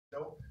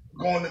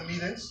going to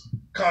meetings,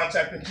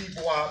 contacting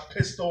people I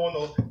pissed on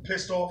or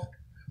pissed off.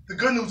 The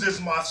good news is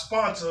my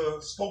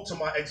sponsor spoke to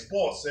my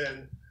ex-boss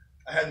and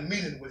I had a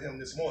meeting with him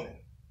this morning.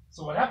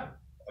 So what happened?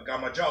 I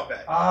got my job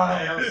back.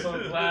 I'm so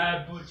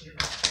glad, Butcher.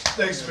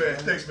 Thanks, man.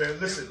 Thanks, man.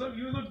 Listen.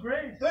 You look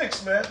great.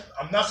 Thanks, man.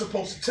 I'm not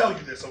supposed to tell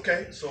you this,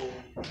 okay? So,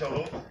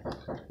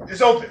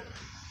 it's open.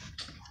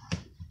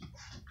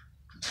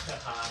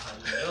 How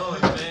you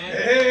doing, man?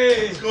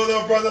 Hey, what's going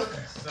on, brother?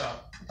 What's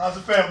up? How's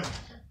the family?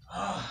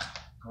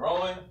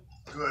 Growing.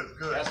 Good,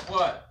 good. Guess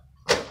what?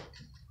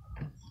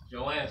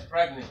 Joanne's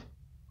pregnant.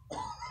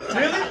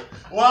 Really?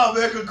 Wow,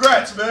 man.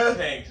 Congrats, man.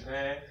 Thanks,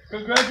 man.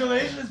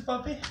 Congratulations,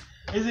 puppy.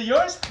 Is it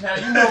yours? Now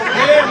you know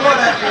damn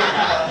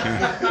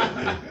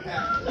well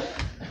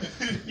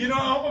You know,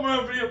 I hope I'm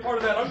gonna be a part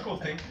of that uncle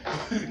thing.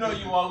 you know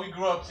you are. We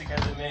grew up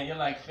together, man. You're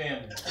like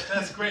family.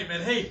 That's great,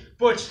 man. Hey,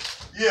 Butch.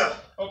 Yeah.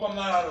 Hope I'm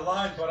not out of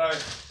line, but I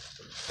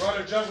brought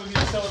a jug with me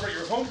to celebrate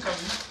your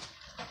homecoming.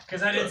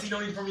 Because I didn't see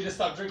no need for me to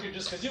stop drinking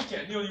just because you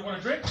can't. Neil, you want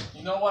to drink?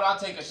 You know what? I'll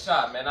take a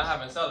shot, man. I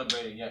haven't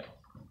celebrated yet.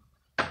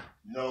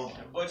 No.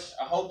 And Butch,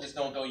 I hope this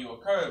don't throw you a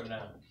curve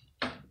now.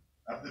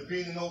 After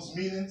being in those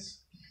meetings,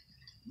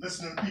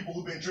 listening to people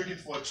who've been drinking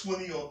for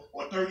 20 or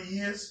 30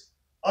 years,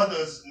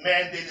 others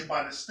mandated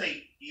by the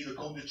state either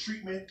go to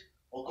treatment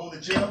or go to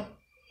jail,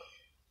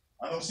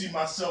 I don't see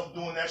myself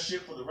doing that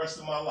shit for the rest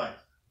of my life.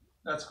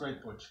 That's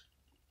great, Butch.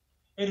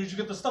 Hey, did you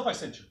get the stuff I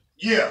sent you?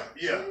 Yeah.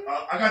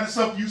 I got the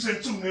stuff you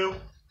sent too, Neil.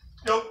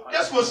 Yo,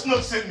 guess what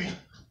Snook sent me?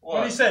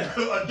 What did he say?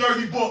 A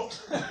dirty book.